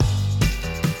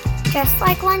Just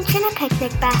like lunch in a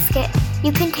picnic basket,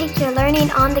 you can take your learning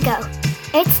on the go.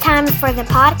 It's time for the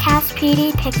Podcast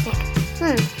PD Picnic.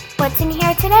 What's in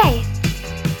here today?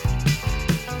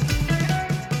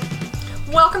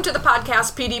 Welcome to the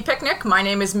Podcast PD Picnic. My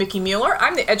name is Mickey Mueller.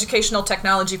 I'm the Educational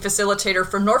Technology Facilitator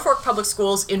for Norfolk Public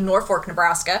Schools in Norfolk,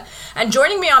 Nebraska. And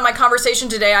joining me on my conversation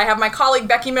today, I have my colleague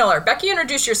Becky Miller. Becky,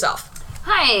 introduce yourself.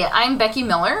 Hi, I'm Becky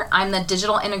Miller. I'm the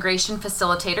Digital Integration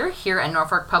Facilitator here at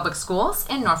Norfolk Public Schools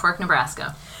in Norfolk,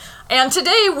 Nebraska. And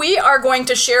today we are going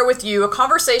to share with you a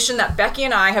conversation that Becky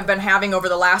and I have been having over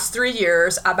the last 3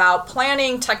 years about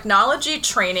planning technology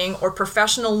training or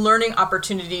professional learning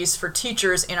opportunities for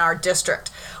teachers in our district.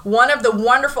 One of the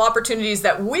wonderful opportunities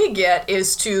that we get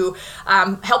is to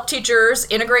help teachers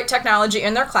integrate technology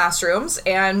in their classrooms,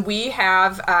 and we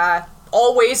have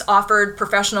always offered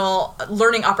professional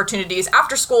learning opportunities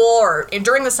after school or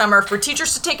during the summer for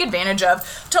teachers to take advantage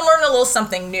of to learn a little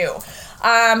something new.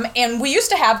 And we used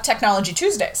to have Technology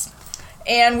Tuesdays,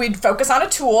 and we'd focus on a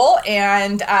tool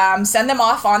and send them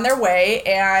off on their way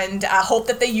and hope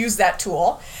that they use that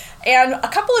tool. And a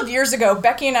couple of years ago,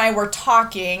 Becky and I were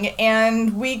talking,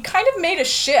 and we kind of made a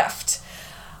shift.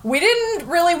 We didn't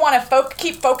really want to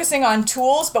keep focusing on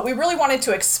tools, but we really wanted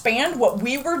to expand what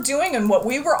we were doing and what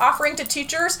we were offering to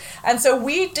teachers. And so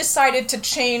we decided to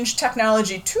change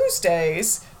Technology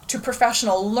Tuesdays to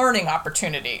professional learning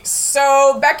opportunities.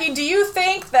 So, Becky, do you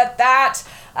think that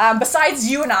besides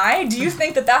you and I, do you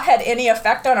think that had any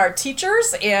effect on our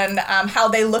teachers in how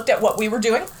they looked at what we were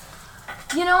doing?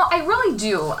 You know, I really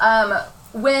do.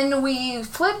 When we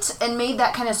flipped and made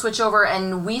that kind of switch over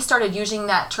and we started using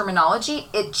that terminology,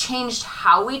 it changed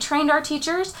how we trained our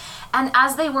teachers. And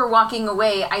as they were walking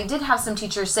away, I did have some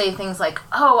teachers say things like,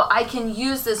 oh, I can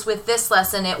use this with this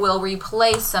lesson. It will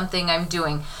replace something I'm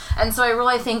doing. And so I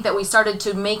really think that we started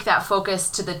to make that focus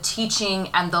to the teaching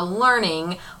and the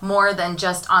learning more than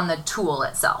just on the tool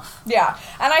itself. Yeah,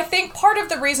 and I think part of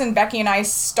the reason Becky and I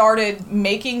started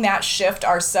making that shift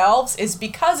ourselves is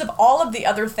because of all of the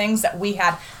other things that we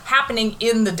had happening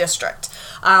in the district.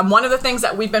 One of the things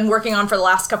that we've been working on for the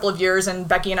last couple of years, and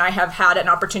Becky and I have had an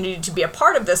opportunity to be a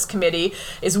part of this committee,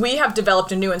 is we have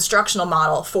developed a new instructional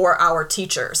model for our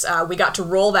teachers. We got to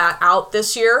roll that out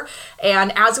this year,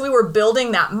 and as we were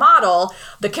building that model,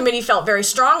 the committee felt very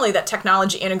strongly that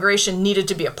technology integration needed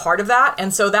to be a part of that,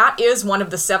 and so that is one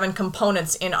of the 7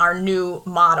 components in our new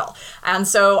model. And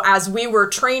so as we were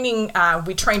training,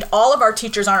 we trained all of our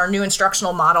teachers on our new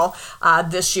instructional model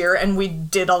this year, and we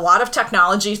did a lot of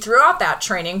technology throughout that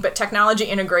training, but technology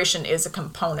integration is a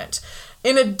component.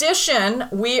 In addition,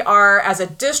 we are, as a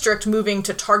district, moving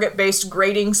to target-based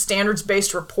grading,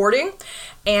 standards-based reporting.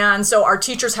 And so our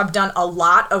teachers have done a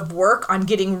lot of work on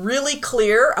getting really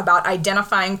clear about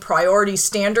identifying priority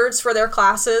standards for their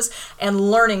classes and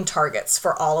learning targets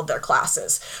for all of their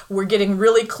classes. We're getting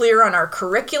really clear on our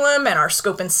curriculum and our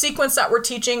scope and sequence that we're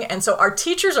teaching. And so our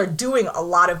teachers are doing a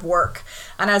lot of work.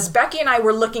 And as Becky and I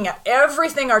were looking at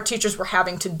everything our teachers were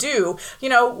having to do,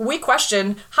 we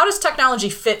questioned, how does technology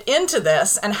fit into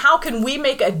this? And how can we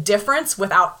make a difference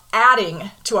without adding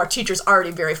to our teachers'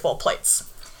 already very full plates?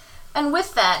 And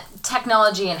with that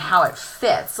technology and how it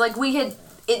fits,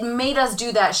 it made us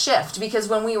do that shift, because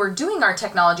when we were doing our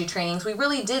technology trainings, we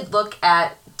really did look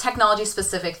at technology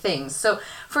specific things. So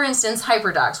for instance,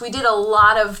 HyperDocs. We did a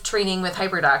lot of training with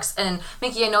HyperDocs, and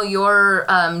Mickey, I know your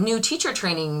new teacher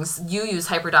trainings, you use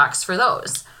HyperDocs for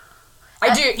those.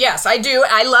 I do, yes, I do.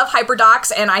 I love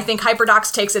HyperDocs, and I think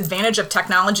HyperDocs takes advantage of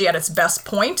technology at its best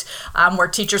point, where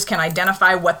teachers can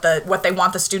identify what they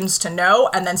want the students to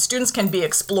know, and then students can be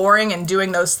exploring and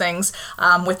doing those things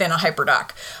within a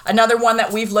HyperDoc. Another one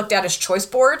that we've looked at is choice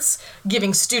boards,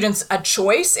 giving students a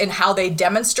choice in how they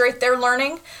demonstrate their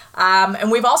learning.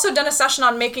 And we've also done a session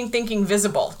on making thinking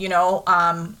visible.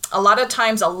 A lot of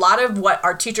times, a lot of what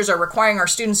our teachers are requiring our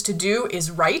students to do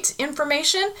is write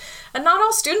information, and not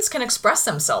all students can express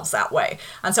themselves that way.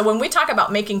 And so when we talk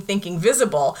about making thinking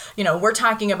visible, we're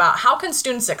talking about how can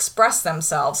students express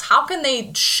themselves? How can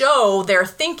they show their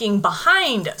thinking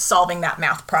behind solving that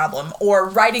math problem or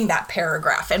writing that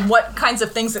paragraph? And what kinds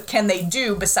of things can they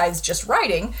do besides just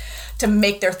writing to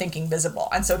make their thinking visible?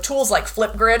 And so tools like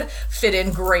Flipgrid fit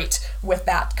in great with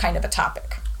that kind of a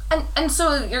topic. And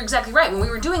so you're exactly right. When we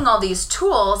were doing all these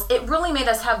tools, it really made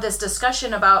us have this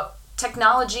discussion about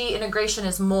technology integration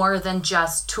is more than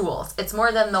just tools. It's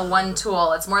more than the one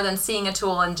tool. It's more than seeing a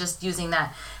tool and just using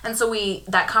that. And so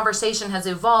that conversation has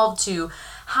evolved to,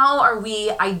 how are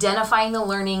we identifying the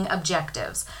learning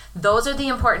objectives? Those are the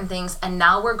important things. And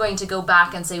now we're going to go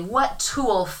back and say, what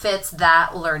tool fits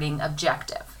that learning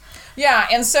objective? Yeah,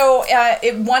 and so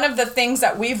one of the things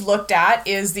that we've looked at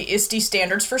is the ISTE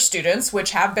standards for students,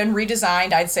 which have been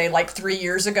redesigned, I'd say like 3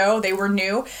 years ago. They were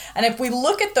new. And if we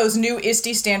look at those new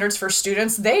ISTE standards for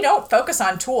students, they don't focus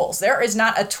on tools. There is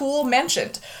not a tool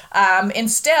mentioned.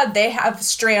 Instead, they have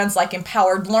strands like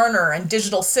empowered learner and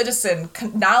digital citizen,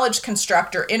 knowledge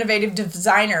constructor, innovative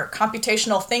designer,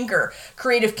 computational thinker,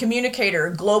 creative communicator,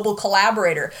 global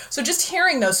collaborator. So just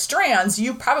hearing those strands,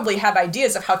 you probably have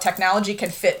ideas of how technology can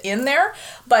fit in there,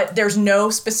 but there's no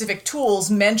specific tools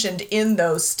mentioned in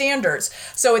those standards.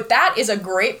 So that is a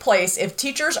great place if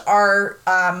teachers are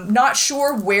not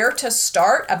sure where to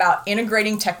start about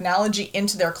integrating technology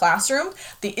into their classroom.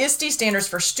 The ISTE standards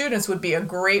for students would be a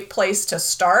great place to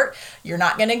start. You're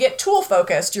not going to get tool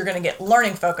focused, you're going to get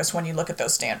learning focused when you look at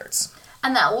those standards.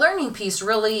 And that learning piece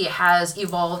really has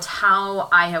evolved how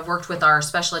I have worked with our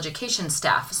special education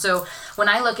staff. So when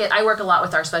I work a lot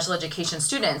with our special education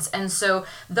students. And so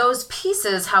those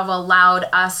pieces have allowed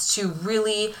us to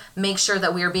really make sure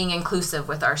that we are being inclusive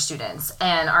with our students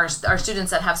and our students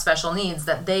that have special needs,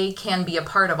 that they can be a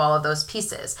part of all of those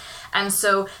pieces. And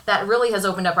so that really has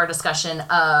opened up our discussion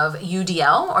of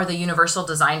UDL, or the Universal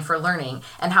Design for Learning,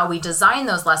 and how we design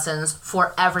those lessons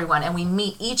for everyone. And we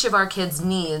meet each of our kids'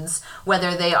 needs,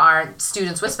 whether they are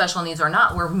students with special needs or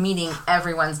not. We're meeting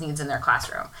everyone's needs in their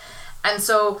classroom. And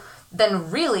so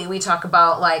then really we talk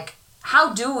about like,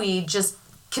 how do we just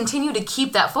continue to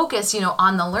keep that focus,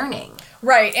 on the learning?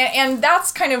 Right, and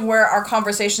that's kind of where our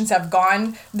conversations have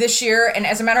gone this year. And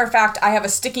as a matter of fact, I have a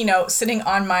sticky note sitting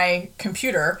on my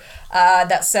computer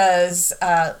that says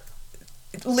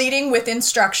leading with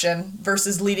instruction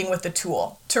versus leading with the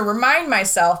tool, to remind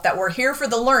myself that we're here for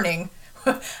the learning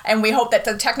and we hope that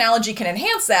the technology can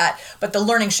enhance that, but the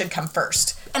learning should come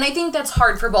first. And I think that's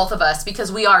hard for both of us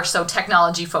because we are so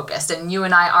technology focused, and you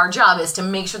and I, our job is to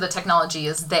make sure the technology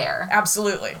is there.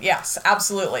 Absolutely. Yes,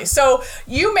 absolutely. So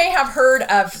you may have heard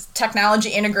of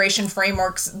technology integration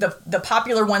frameworks. The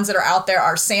popular ones that are out there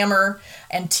are SAMR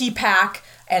and TPACK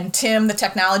and TIM, the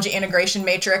Technology Integration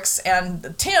Matrix.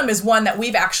 And TIM is one that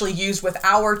we've actually used with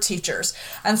our teachers.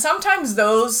 And sometimes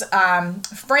those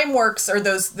frameworks or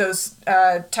those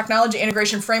technology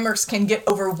integration frameworks can get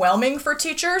overwhelming for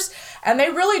teachers. And they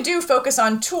really do focus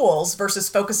on tools versus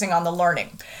focusing on the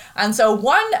learning. And so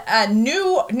one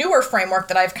newer framework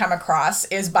that I've come across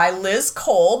is by Liz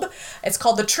Kolb. It's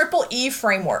called the Triple E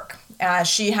Framework.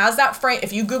 She has that frame.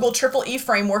 If you Google Triple E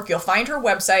Framework, you'll find her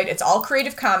website. It's all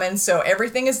Creative Commons, so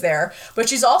everything is there. But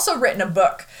she's also written a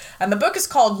book, and the book is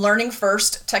called Learning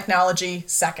First, Technology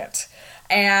Second.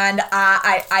 And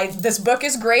this book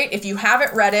is great. If you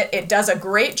haven't read it, it does a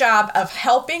great job of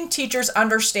helping teachers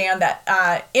understand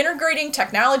that integrating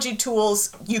technology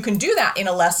tools, you can do that in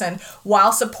a lesson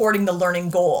while supporting the learning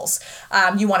goals.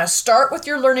 You want to start with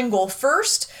your learning goal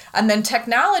first, and then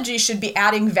technology should be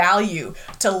adding value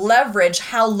to leverage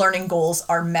how learning goals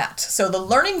are met. So the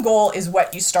learning goal is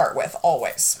what you start with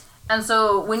always. And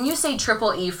so when you say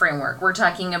Triple E Framework, we're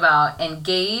talking about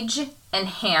engage,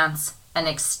 enhance, and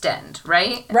extend,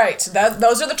 right? Right.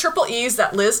 Those are the triple E's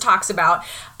that Liz talks about.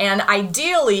 And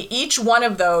ideally, each one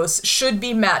of those should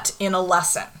be met in a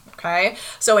lesson. Okay.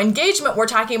 So engagement, we're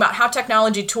talking about how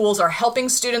technology tools are helping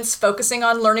students focusing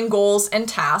on learning goals and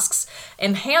tasks.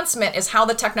 Enhancement is how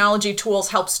the technology tools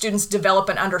help students develop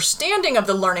an understanding of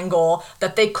the learning goal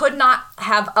that they could not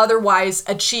have otherwise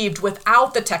achieved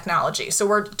without the technology. So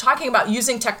we're talking about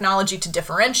using technology to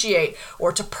differentiate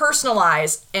or to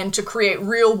personalize and to create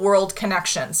real world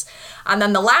connections. And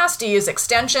then the last E is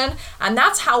extension, and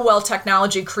that's how well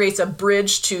technology creates a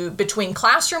bridge between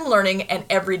classroom learning and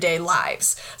everyday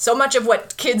lives. So much of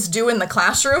what kids do in the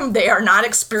classroom, they are not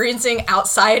experiencing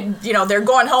outside. They're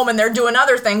going home and they're doing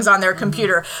other things on their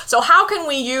computer. So how can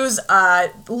we use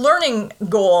learning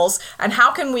goals, and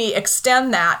how can we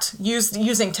extend that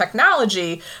using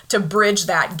technology to bridge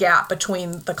that gap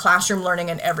between the classroom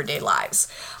learning and everyday lives?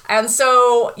 And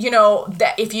so,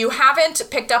 that if you haven't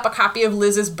picked up a copy of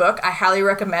Liz's book, I highly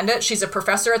recommend it. She's a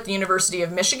professor at the University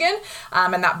of Michigan,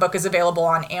 and that book is available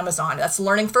on Amazon. That's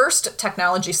Learning First,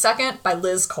 Technology Second by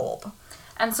Liz Kolb.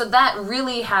 And so that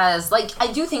really has,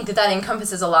 I do think that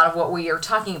encompasses a lot of what we are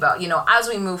talking about. As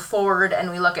we move forward and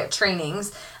we look at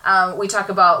trainings, we talk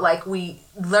about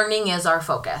learning is our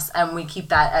focus, and we keep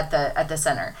that at the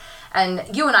center.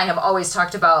 And you and I have always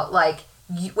talked about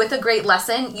with a great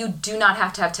lesson, you do not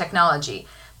have to have technology.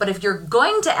 But if you're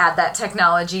going to add that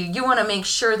technology, you want to make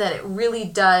sure that it really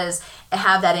does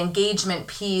have that engagement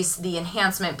piece, the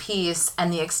enhancement piece,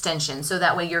 and the extension. So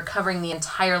that way you're covering the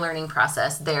entire learning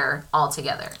process there all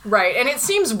together. Right. And it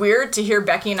seems weird to hear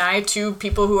Becky and I, two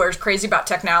people who are as crazy about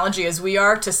technology as we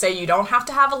are, to say you don't have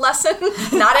to have a lesson.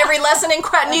 Not every lesson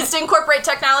needs to incorporate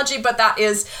technology, but that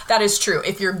is true.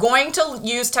 If you're going to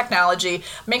use technology,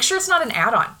 make sure it's not an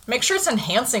add-on. Make sure it's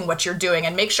enhancing what you're doing,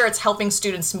 and make sure it's helping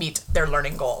students meet their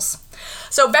learning goals.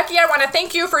 So Becky, I want to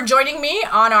thank you for joining me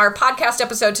on our podcast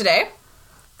episode today.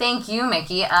 Thank you,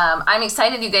 Mickey. I'm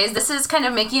excited, you guys. This is kind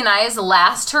of Mickey and I's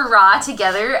last hurrah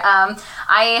together.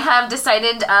 I have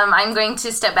decided I'm going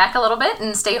to step back a little bit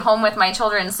and stay home with my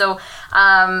children. So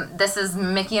this is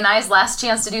Mickey and I's last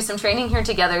chance to do some training here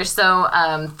together. So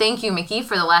thank you, Mickey,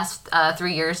 for the last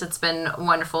 3 years. It's been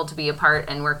wonderful to be a part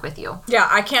and work with you. Yeah,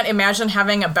 I can't imagine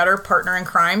having a better partner in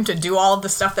crime to do all of the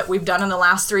stuff that we've done in the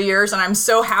last 3 years. And I'm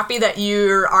so happy that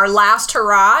our last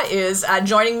hurrah is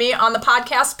joining me on the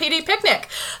podcast PD Picnic.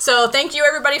 So thank you,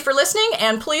 everybody, for listening,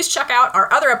 and please check out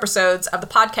our other episodes of the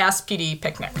podcast PD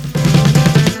Picnic.